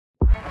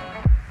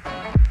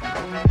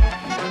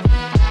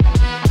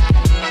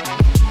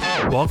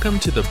Welcome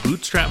to the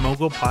Bootstrap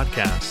Mogul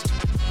Podcast,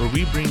 where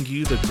we bring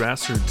you the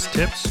grassroots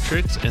tips,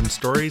 tricks, and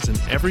stories in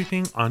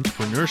everything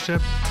entrepreneurship,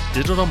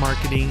 digital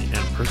marketing,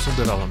 and personal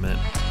development.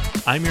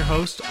 I'm your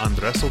host,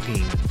 Andres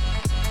Holguin.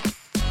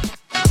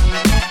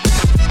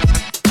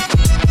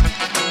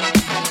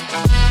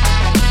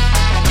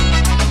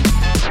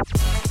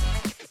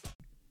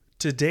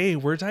 Today,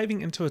 we're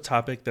diving into a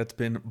topic that's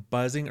been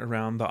buzzing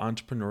around the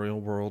entrepreneurial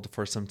world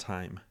for some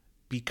time: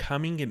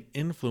 becoming an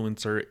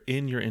influencer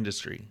in your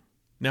industry.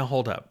 Now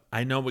hold up,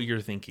 I know what you're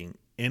thinking.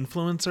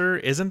 Influencer?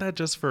 Isn't that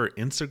just for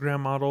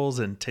Instagram models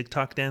and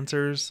TikTok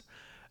dancers?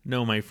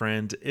 No, my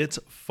friend, it's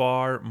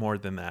far more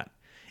than that.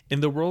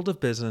 In the world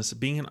of business,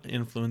 being an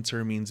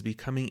influencer means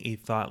becoming a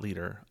thought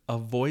leader, a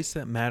voice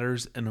that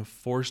matters and a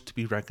force to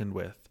be reckoned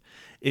with.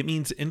 It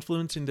means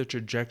influencing the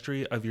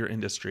trajectory of your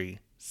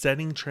industry,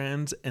 setting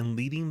trends, and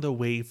leading the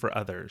way for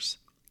others.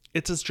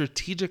 It's a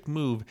strategic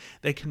move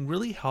that can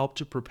really help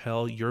to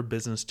propel your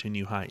business to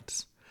new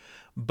heights.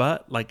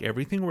 But like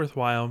everything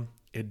worthwhile,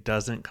 it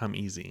doesn't come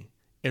easy.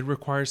 It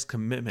requires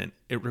commitment,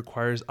 it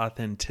requires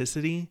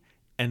authenticity,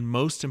 and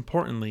most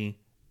importantly,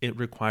 it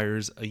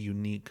requires a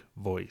unique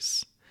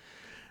voice.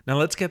 Now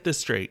let's get this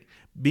straight.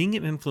 Being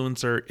an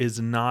influencer is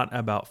not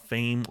about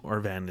fame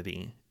or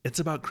vanity. It's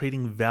about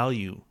creating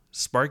value,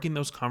 sparking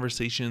those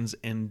conversations,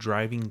 and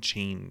driving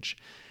change.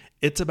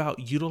 It's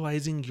about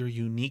utilizing your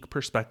unique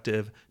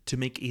perspective to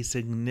make a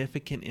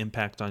significant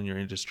impact on your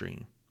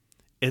industry.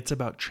 It's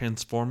about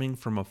transforming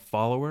from a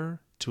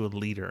follower to a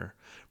leader,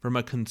 from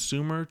a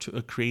consumer to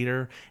a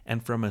creator,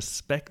 and from a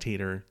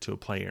spectator to a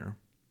player.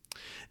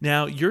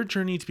 Now, your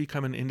journey to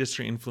become an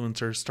industry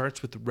influencer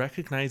starts with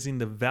recognizing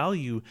the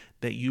value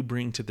that you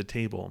bring to the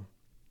table.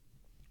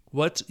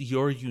 What's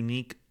your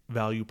unique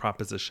value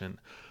proposition?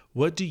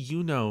 What do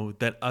you know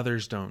that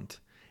others don't?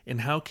 And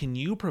how can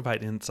you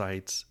provide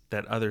insights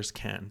that others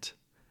can't?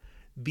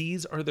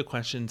 These are the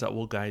questions that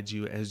will guide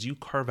you as you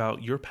carve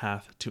out your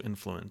path to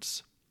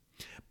influence.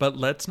 But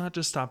let's not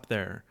just stop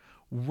there.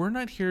 We're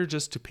not here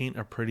just to paint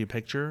a pretty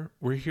picture.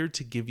 We're here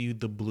to give you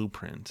the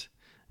blueprint.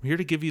 I'm here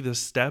to give you the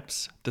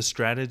steps, the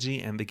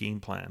strategy, and the game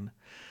plan.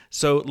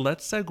 So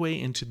let's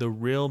segue into the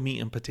real meat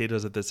and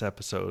potatoes of this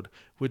episode,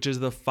 which is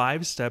the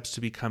 5 steps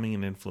to becoming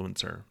an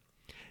influencer.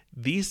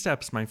 These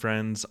steps, my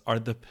friends, are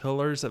the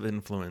pillars of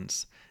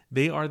influence.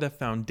 They are the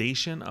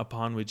foundation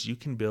upon which you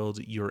can build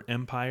your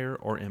empire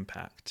or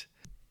impact.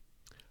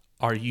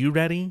 Are you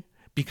ready?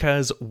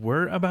 Because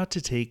we're about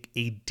to take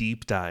a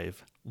deep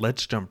dive.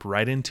 Let's jump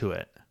right into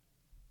it.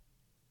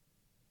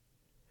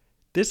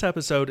 This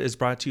episode is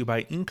brought to you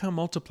by Income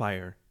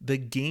Multiplier, the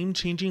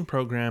game-changing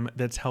program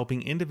that's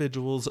helping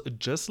individuals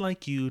just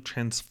like you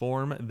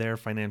transform their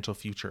financial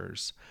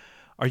futures.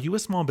 Are you a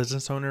small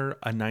business owner,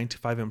 a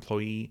 9-to-5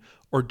 employee,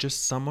 or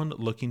just someone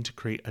looking to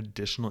create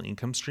additional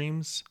income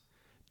streams?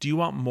 Do you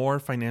want more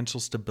financial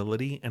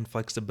stability and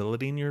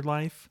flexibility in your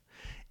life?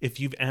 If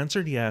you've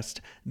answered yes,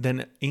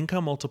 then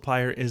Income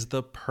Multiplier is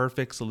the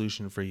perfect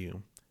solution for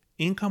you.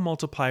 Income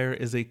Multiplier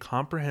is a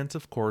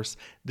comprehensive course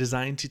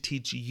designed to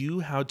teach you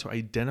how to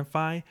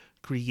identify,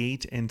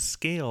 create, and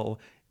scale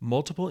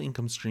multiple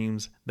income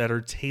streams that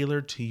are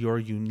tailored to your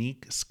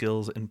unique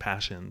skills and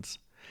passions.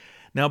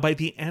 Now, by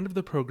the end of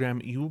the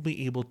program, you will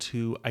be able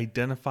to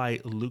identify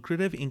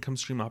lucrative income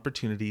stream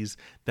opportunities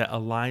that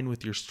align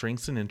with your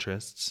strengths and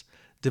interests,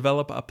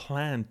 develop a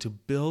plan to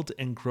build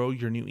and grow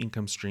your new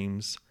income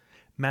streams,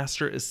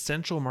 master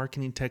essential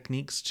marketing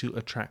techniques to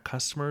attract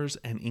customers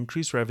and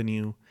increase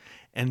revenue,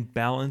 and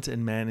balance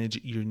and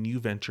manage your new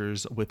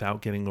ventures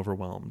without getting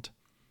overwhelmed.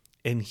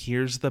 And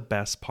here's the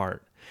best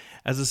part.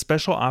 As a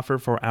special offer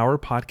for our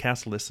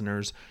podcast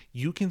listeners,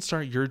 you can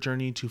start your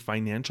journey to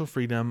financial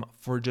freedom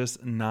for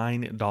just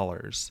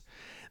 $9.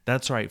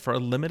 That's right, for a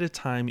limited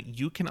time,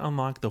 you can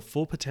unlock the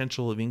full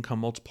potential of Income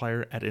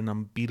Multiplier at an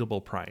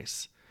unbeatable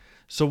price.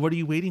 So what are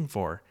you waiting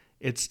for?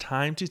 It's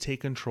time to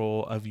take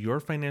control of your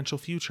financial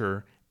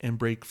future and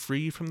break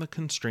free from the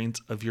constraints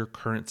of your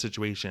current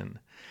situation.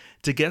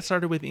 To get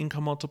started with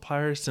Income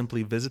Multiplier,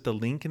 simply visit the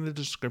link in the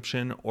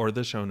description or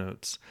the show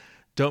notes.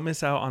 Don't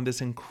miss out on this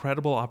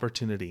incredible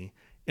opportunity.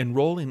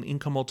 Enroll in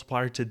Income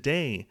Multiplier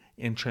today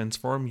and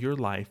transform your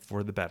life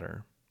for the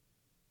better.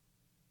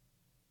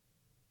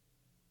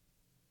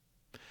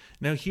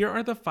 Now, here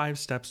are the 5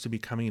 steps to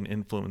becoming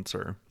an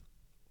influencer.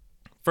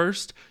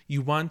 First,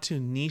 you want to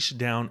niche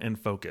down and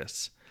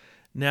focus.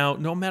 Now,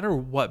 no matter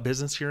what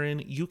business you're in,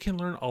 you can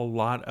learn a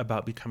lot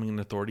about becoming an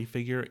authority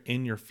figure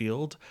in your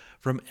field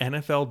from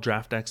NFL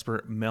draft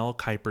expert Mel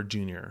Kiper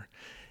Jr.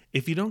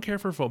 If you don't care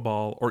for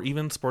football or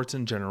even sports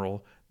in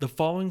general, the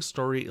following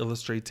story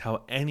illustrates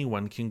how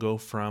anyone can go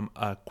from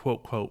a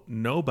quote,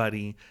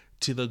 nobody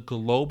to the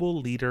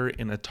global leader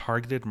in a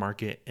targeted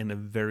market in a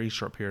very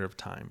short period of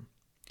time.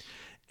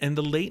 In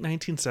the late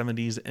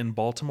 1970s in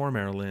Baltimore,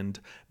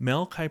 Maryland,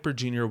 Mel Kiper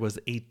Jr. was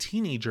a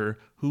teenager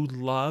who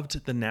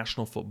loved the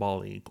National Football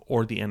League,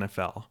 or the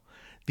NFL.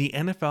 The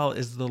NFL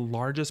is the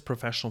largest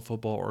professional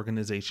football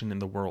organization in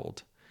the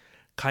world.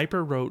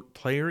 Kuiper wrote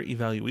player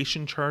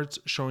evaluation charts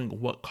showing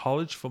what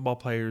college football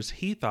players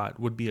he thought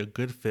would be a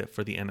good fit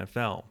for the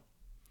NFL.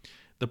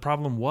 The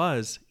problem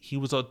was he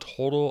was a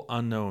total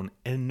unknown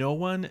and no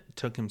one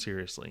took him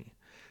seriously.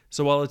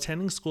 So while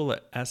attending school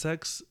at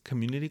Essex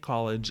Community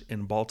College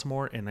in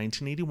Baltimore in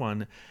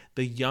 1981,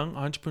 the young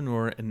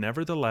entrepreneur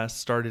nevertheless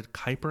started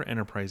Kuiper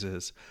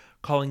Enterprises,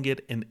 calling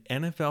it an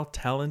NFL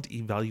talent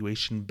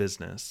evaluation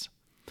business.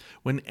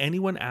 When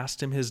anyone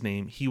asked him his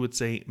name, he would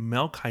say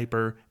Mel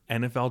Kiper,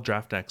 NFL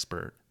draft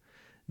expert.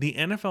 The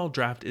NFL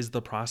draft is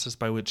the process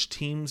by which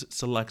teams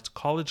select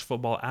college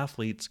football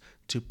athletes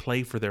to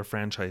play for their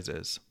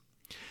franchises.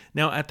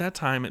 Now, at that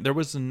time, there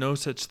was no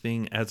such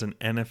thing as an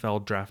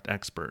NFL draft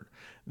expert.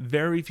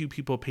 Very few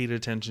people paid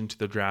attention to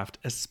the draft,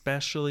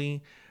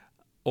 especially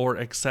or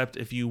except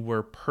if you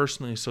were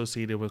personally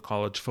associated with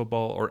college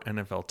football or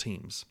NFL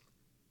teams.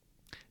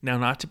 Now,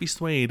 not to be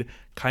swayed,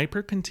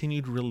 Kuiper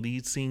continued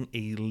releasing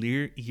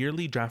a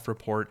yearly draft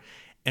report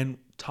and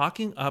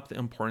talking up the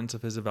importance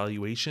of his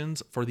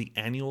evaluations for the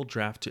annual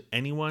draft to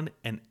anyone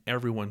and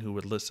everyone who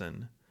would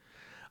listen.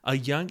 A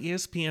young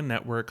ESPN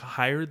network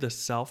hired the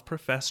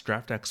self-professed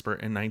draft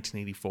expert in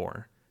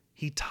 1984.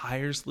 He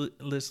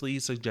tirelessly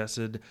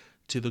suggested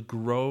to the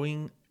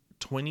growing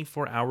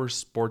 24-hour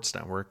sports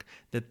network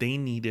that they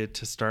needed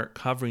to start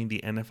covering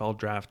the NFL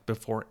draft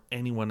before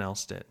anyone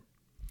else did.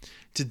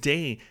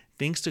 Today,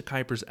 thanks to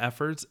Kuiper's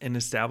efforts in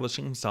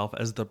establishing himself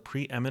as the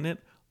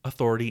preeminent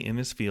authority in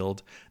his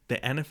field, the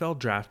NFL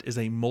Draft is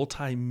a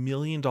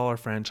multi-million-dollar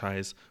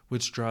franchise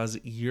which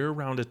draws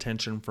year-round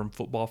attention from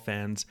football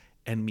fans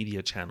and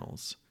media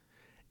channels.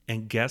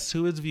 And guess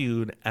who is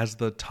viewed as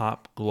the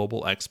top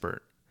global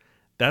expert?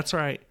 That's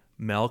right,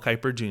 Mel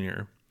Kiper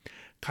Jr.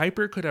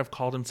 Kuiper could have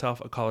called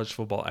himself a college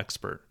football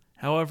expert.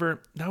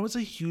 However, that was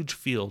a huge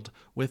field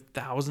with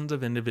thousands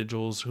of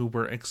individuals who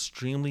were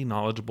extremely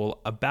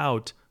knowledgeable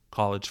about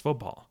college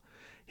football.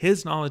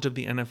 His knowledge of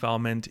the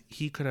NFL meant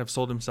he could have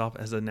sold himself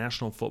as a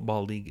National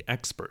Football League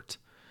expert.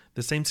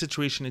 The same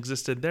situation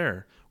existed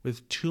there,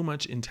 with too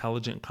much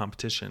intelligent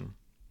competition.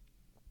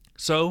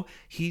 So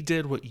he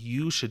did what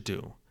you should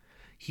do.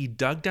 He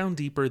dug down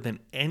deeper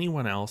than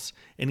anyone else,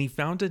 and he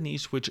found a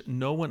niche which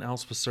no one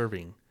else was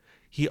serving.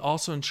 He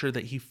also ensured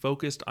that he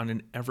focused on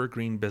an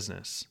evergreen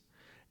business.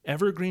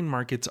 Evergreen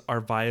markets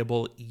are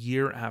viable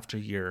year after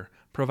year,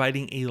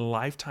 providing a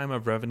lifetime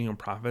of revenue and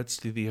profits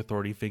to the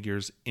authority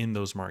figures in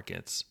those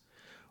markets.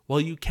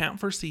 While you can't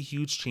foresee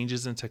huge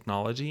changes in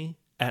technology,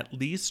 at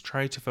least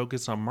try to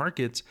focus on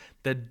markets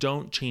that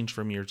don't change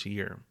from year to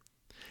year.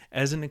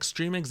 As an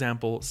extreme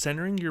example,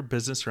 centering your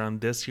business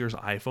around this year's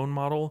iPhone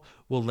model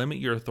will limit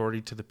your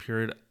authority to the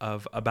period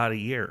of about a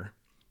year.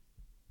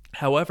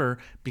 However,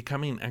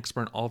 becoming an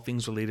expert in all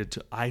things related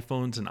to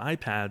iPhones and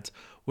iPads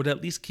would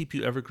at least keep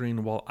you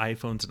evergreen while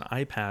iPhones and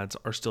iPads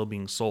are still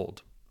being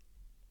sold.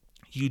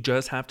 You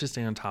just have to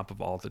stay on top of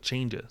all the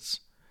changes.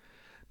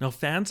 Now,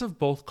 fans of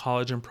both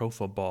college and pro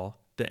football,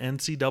 the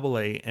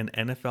NCAA and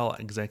NFL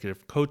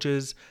executive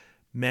coaches,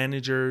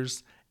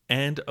 managers,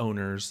 and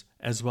owners,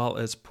 as well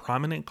as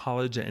prominent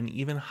college and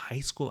even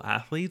high school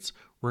athletes,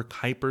 were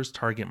Kuiper's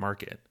target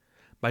market.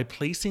 By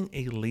placing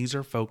a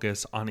laser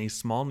focus on a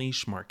small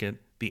niche market,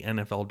 the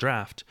NFL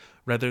draft,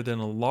 rather than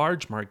a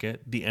large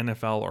market, the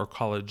NFL or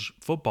college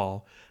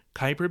football,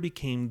 Kuiper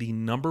became the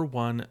number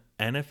one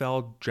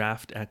NFL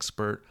draft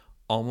expert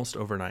almost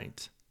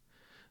overnight.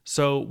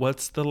 So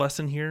what's the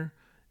lesson here?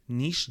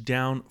 Niche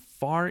down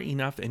far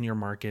enough in your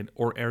market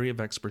or area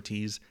of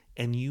expertise,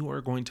 and you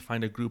are going to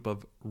find a group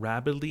of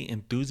rabidly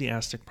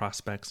enthusiastic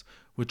prospects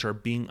which are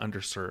being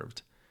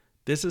underserved.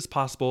 This is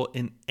possible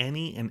in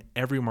any and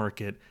every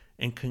market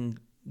and can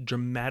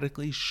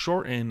dramatically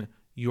shorten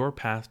your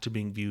path to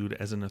being viewed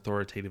as an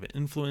authoritative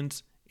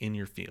influence in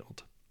your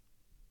field.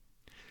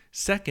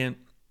 Second,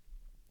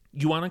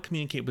 you want to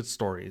communicate with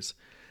stories.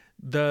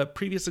 The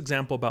previous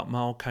example about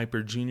Mel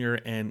Kiper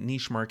Jr. and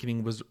niche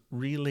marketing was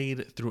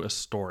relayed through a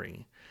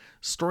story.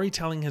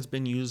 Storytelling has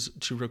been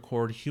used to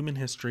record human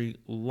history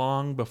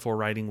long before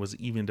writing was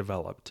even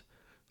developed.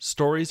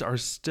 Stories are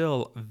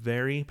still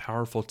very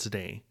powerful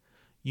today.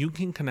 You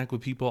can connect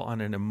with people on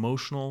an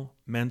emotional,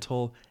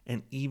 mental,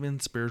 and even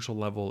spiritual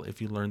level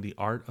if you learn the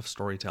art of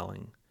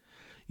storytelling.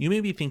 You may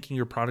be thinking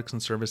your products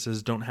and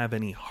services don't have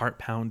any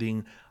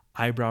heart-pounding,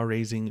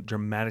 eyebrow-raising,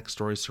 dramatic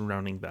stories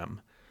surrounding them.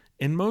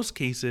 In most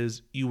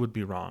cases, you would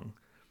be wrong.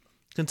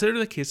 Consider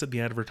the case of the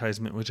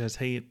advertisement, which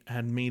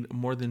had made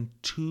more than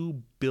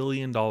 $2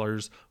 billion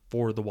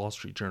for the Wall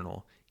Street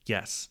Journal.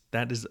 Yes,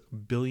 that is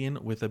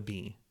billion with a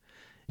B.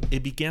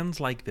 It begins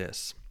like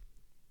this.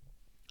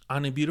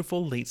 On a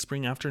beautiful late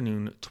spring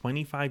afternoon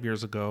 25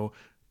 years ago,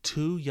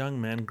 two young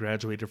men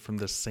graduated from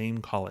the same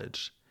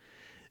college.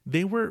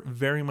 They were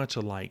very much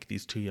alike,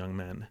 these two young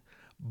men.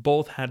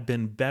 Both had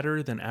been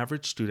better than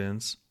average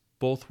students,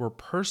 both were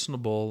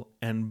personable,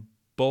 and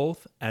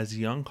both, as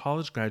young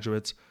college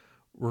graduates,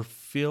 were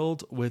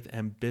filled with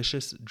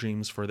ambitious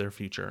dreams for their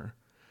future.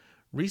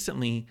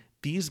 Recently,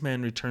 these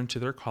men returned to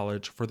their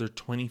college for their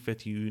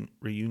 25th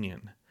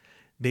reunion.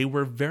 They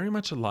were very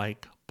much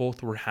alike.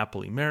 Both were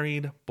happily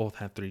married, both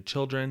had 3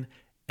 children,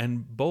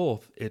 and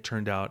both, it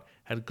turned out,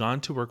 had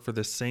gone to work for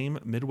the same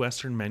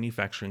Midwestern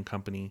manufacturing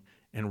company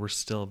and were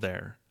still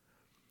there.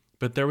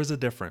 But there was a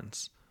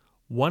difference.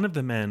 One of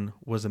the men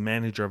was a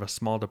manager of a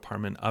small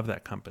department of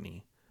that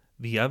company.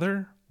 The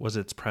other was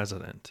its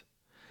president.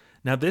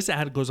 Now, this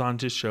ad goes on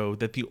to show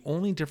that the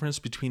only difference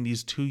between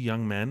these 2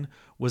 young men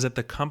was that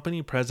the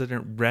company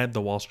president read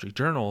the Wall Street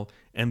Journal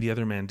and the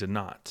other man did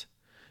not.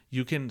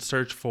 You can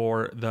search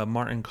for the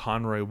Martin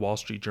Conroy Wall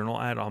Street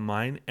Journal ad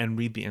online and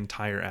read the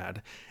entire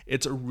ad.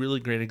 It's a really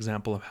great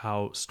example of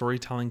how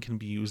storytelling can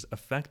be used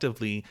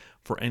effectively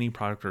for any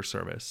product or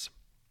service.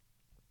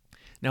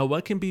 Now,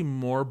 what can be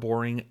more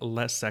boring,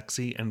 less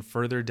sexy, and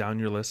further down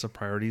your list of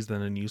priorities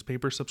than a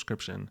newspaper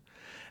subscription?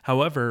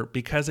 However,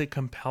 because a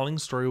compelling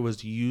story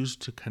was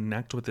used to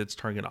connect with its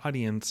target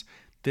audience,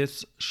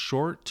 this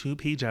short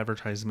 2-page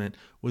advertisement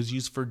was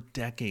used for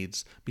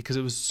decades because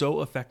it was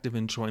so effective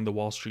in showing the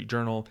Wall Street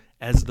Journal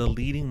as the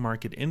leading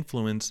market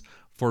influence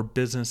for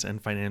business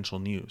and financial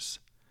news.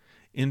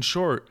 In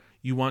short,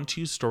 you want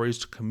to use stories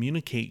to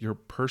communicate your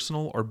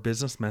personal or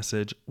business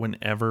message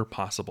whenever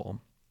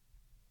possible.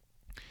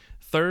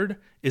 Third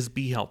is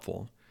be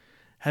helpful.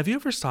 Have you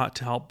ever sought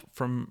to help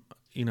from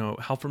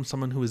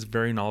someone who is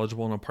very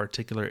knowledgeable in a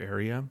particular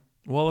area?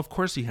 Well, of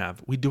course you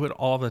have. We do it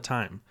all the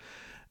time.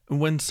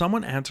 When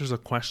someone answers a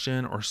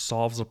question or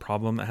solves a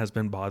problem that has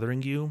been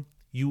bothering you,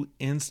 you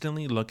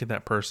instantly look at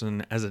that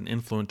person as an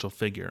influential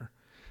figure.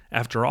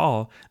 After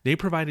all, they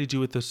provided you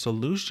with a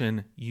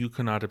solution you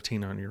could not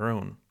obtain on your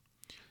own.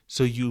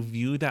 So you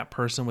view that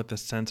person with a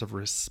sense of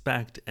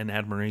respect and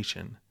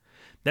admiration.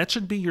 That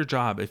should be your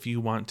job if you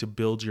want to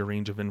build your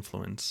range of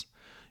influence.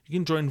 You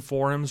can join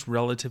forums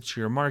relative to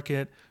your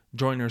market,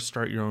 join or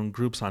start your own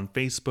groups on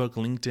Facebook,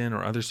 LinkedIn,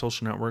 or other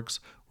social networks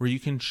where you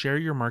can share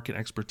your market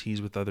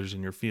expertise with others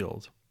in your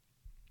field.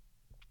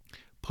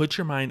 Put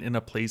your mind in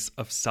a place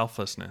of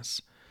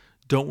selflessness.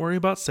 Don't worry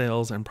about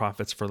sales and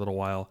profits for a little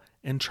while,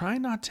 and try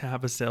not to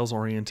have a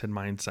sales-oriented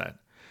mindset.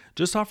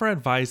 Just offer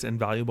advice and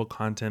valuable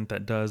content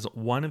that does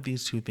one of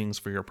these 2 things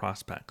for your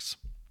prospects.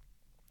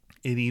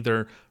 It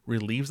either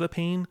relieves the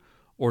pain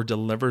or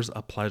delivers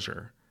a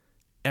pleasure.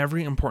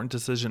 Every important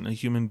decision a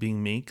human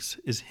being makes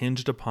is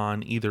hinged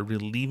upon either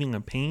relieving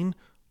a pain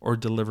or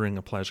delivering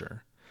a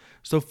pleasure.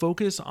 So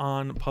focus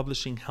on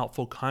publishing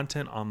helpful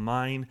content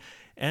online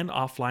and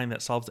offline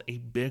that solves a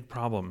big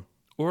problem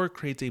or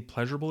creates a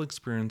pleasurable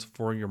experience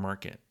for your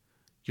market.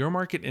 Your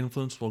market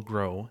influence will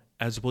grow,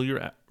 as will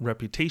your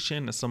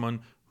reputation as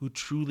someone who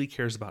truly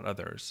cares about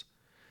others.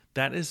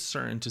 That is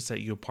certain to set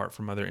you apart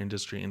from other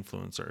industry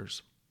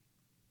influencers.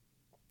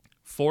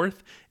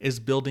 Fourth is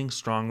building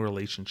strong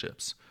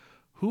relationships.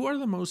 Who are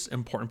the most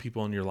important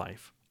people in your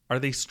life? Are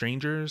they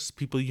strangers,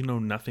 people you know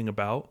nothing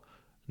about?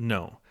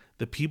 No.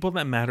 The people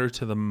that matter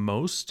to the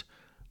most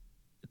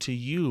to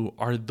you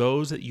are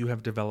those that you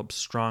have developed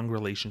strong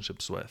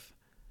relationships with.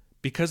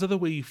 Because of the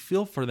way you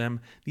feel for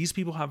them, these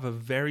people have a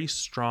very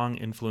strong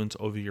influence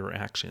over your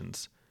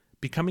actions.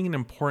 Becoming an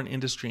important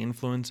industry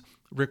influence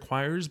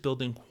requires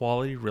building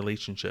quality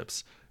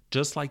relationships,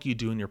 just like you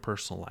do in your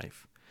personal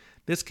life.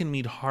 This can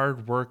mean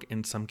hard work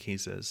in some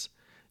cases.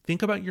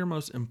 Think about your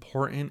most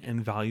important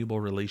and valuable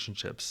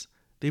relationships.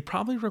 They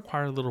probably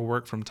require a little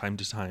work from time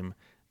to time.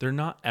 They're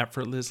not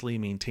effortlessly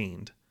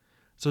maintained.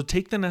 So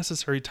take the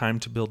necessary time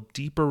to build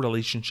deeper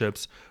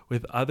relationships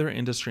with other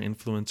industry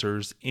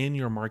influencers in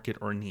your market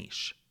or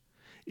niche.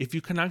 If you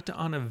connect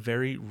on a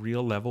very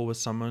real level with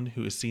someone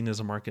who is seen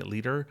as a market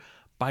leader,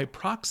 by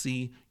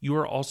proxy, you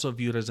are also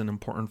viewed as an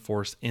important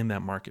force in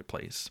that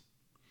marketplace.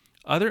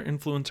 Other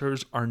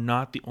influencers are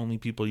not the only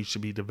people you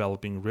should be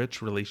developing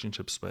rich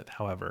relationships with,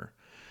 however.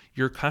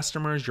 Your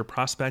customers, your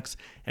prospects,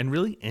 and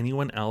really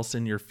anyone else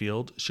in your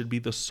field should be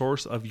the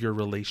source of your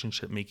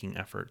relationship-making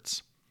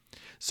efforts.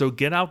 So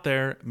get out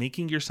there,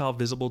 making yourself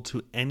visible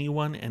to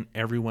anyone and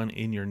everyone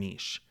in your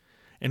niche.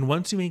 And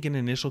once you make an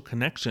initial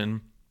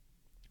connection,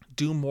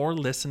 do more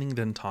listening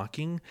than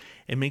talking,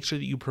 and make sure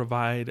that you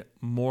provide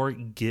more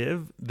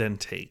give than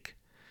take.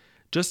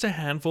 Just a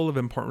handful of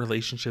important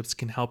relationships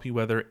can help you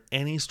weather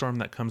any storm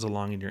that comes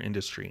along in your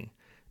industry.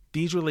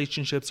 These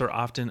relationships are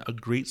often a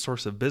great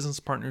source of business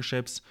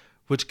partnerships,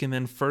 which can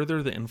then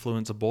further the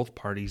influence of both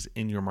parties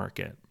in your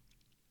market.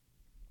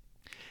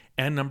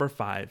 And number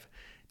 5,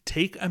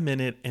 take a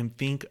minute and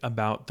think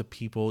about the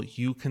people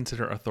you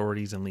consider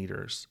authorities and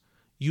leaders.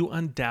 You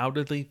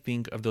undoubtedly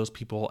think of those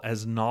people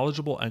as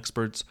knowledgeable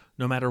experts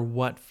no matter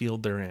what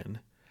field they're in.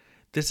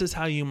 This is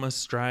how you must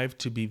strive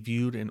to be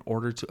viewed in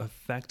order to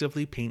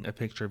effectively paint a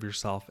picture of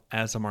yourself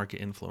as a market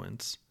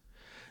influence.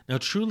 Now,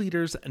 true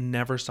leaders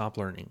never stop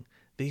learning.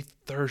 They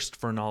thirst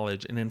for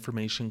knowledge and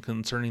information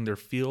concerning their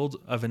field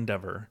of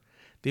endeavor.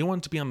 They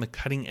want to be on the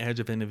cutting edge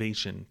of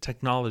innovation,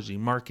 technology,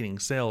 marketing,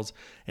 sales,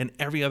 and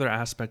every other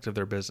aspect of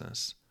their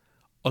business.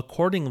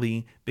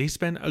 Accordingly, they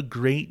spend a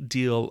great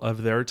deal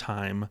of their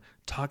time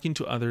talking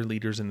to other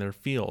leaders in their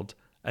field,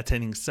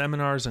 attending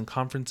seminars and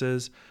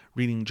conferences,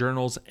 reading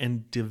journals,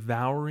 and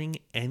devouring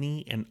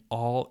any and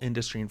all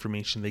industry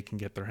information they can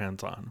get their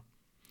hands on.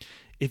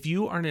 If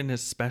you are in an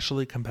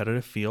especially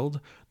competitive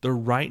field, the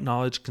right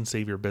knowledge can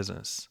save your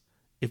business.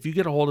 If you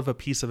get a hold of a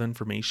piece of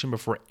information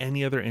before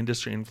any other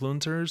industry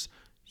influencers,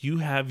 you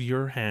have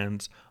your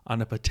hands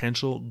on a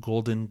potential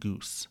golden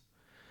goose.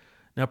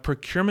 Now,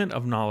 procurement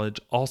of knowledge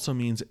also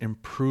means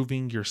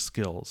improving your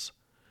skills.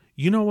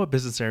 You know what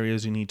business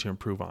areas you need to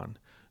improve on.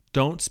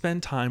 Don't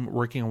spend time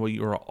working on what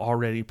you are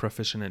already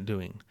proficient at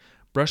doing.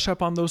 Brush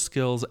up on those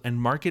skills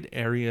and market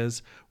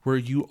areas where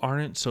you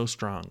aren't so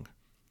strong.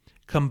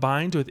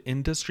 Combined with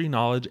industry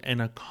knowledge and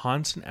a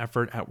constant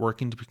effort at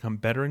working to become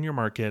better in your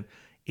market,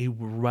 a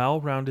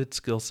well-rounded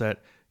skill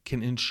set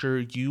can ensure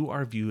you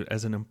are viewed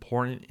as an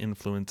important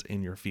influence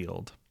in your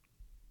field.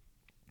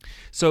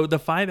 So the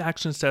 5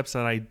 action steps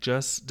that I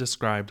just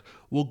described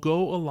will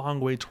go a long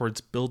way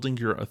towards building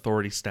your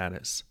authority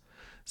status.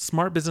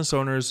 Smart business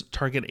owners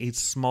target a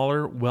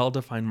smaller,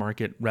 well-defined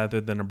market rather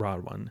than a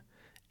broad one.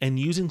 And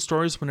using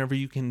stories whenever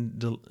you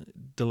can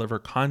deliver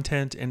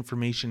content,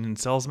 information, and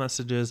sales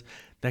messages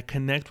that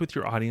connect with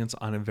your audience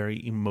on a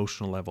very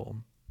emotional level.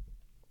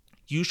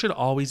 You should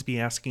always be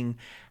asking,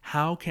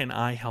 how can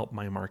I help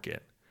my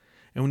market?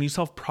 And when you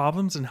solve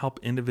problems and help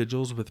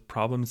individuals with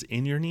problems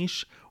in your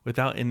niche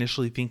without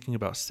initially thinking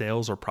about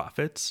sales or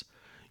profits,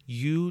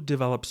 you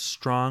develop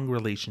strong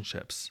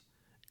relationships.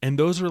 And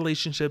those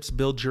relationships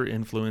build your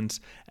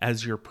influence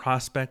as your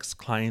prospects,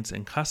 clients,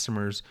 and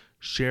customers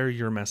share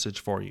your message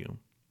for you.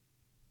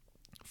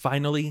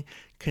 Finally,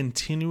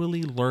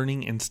 continually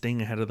learning and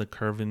staying ahead of the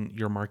curve in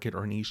your market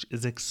or niche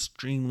is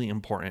extremely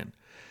important.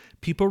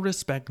 People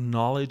respect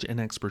knowledge and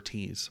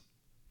expertise.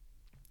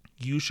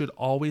 You should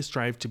always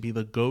strive to be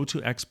the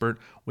go-to expert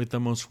with the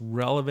most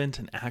relevant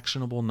and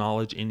actionable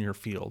knowledge in your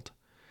field.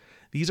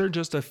 These are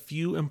just a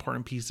few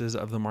important pieces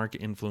of the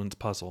market influence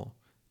puzzle.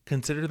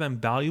 Consider them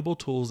valuable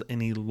tools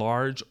in a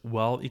large,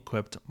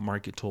 well-equipped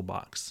market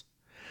toolbox.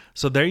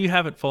 So there you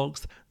have it,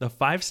 folks, the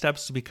 5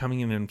 steps to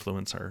becoming an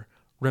influencer.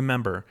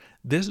 Remember,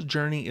 this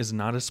journey is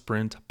not a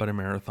sprint, but a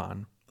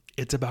marathon.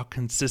 It's about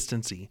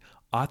consistency,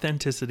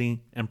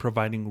 authenticity, and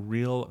providing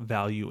real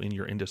value in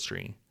your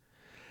industry.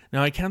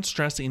 Now, I can't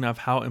stress enough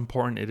how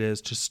important it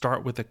is to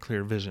start with a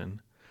clear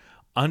vision.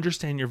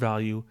 Understand your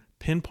value,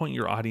 pinpoint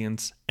your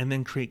audience, and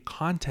then create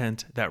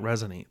content that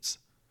resonates.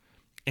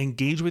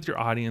 Engage with your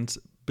audience,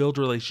 build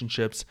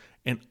relationships,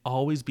 and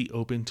always be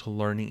open to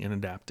learning and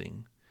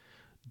adapting.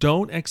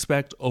 Don't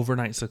expect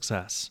overnight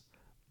success.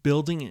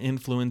 Building an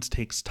influence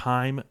takes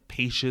time,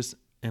 patience,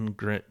 and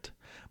grit.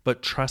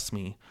 But trust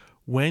me,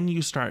 when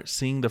you start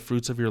seeing the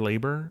fruits of your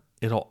labor,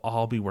 it'll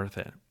all be worth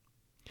it.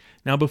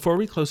 Now, before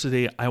we close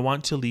today, I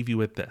want to leave you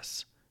with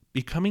this.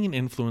 Becoming an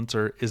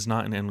influencer is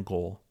not an end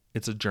goal.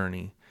 It's a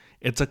journey.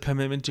 It's a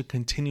commitment to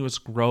continuous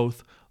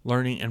growth,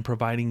 learning, and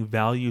providing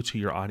value to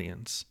your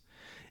audience.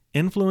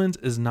 Influence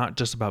is not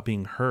just about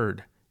being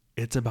heard.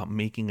 It's about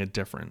making a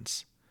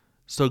difference.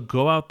 So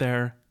go out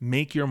there,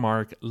 make your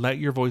mark, let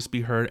your voice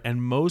be heard,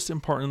 and most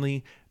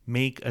importantly,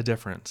 make a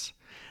difference.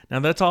 Now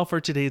that's all for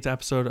today's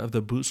episode of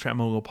the Bootstrap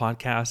Mogul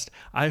podcast.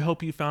 I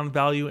hope you found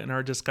value in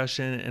our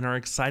discussion and are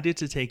excited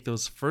to take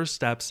those first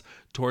steps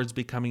towards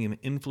becoming an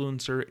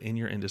influencer in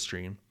your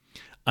industry.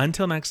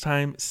 Until next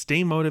time,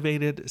 stay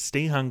motivated,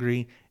 stay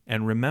hungry,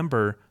 and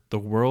remember, the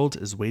world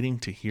is waiting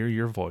to hear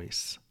your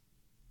voice.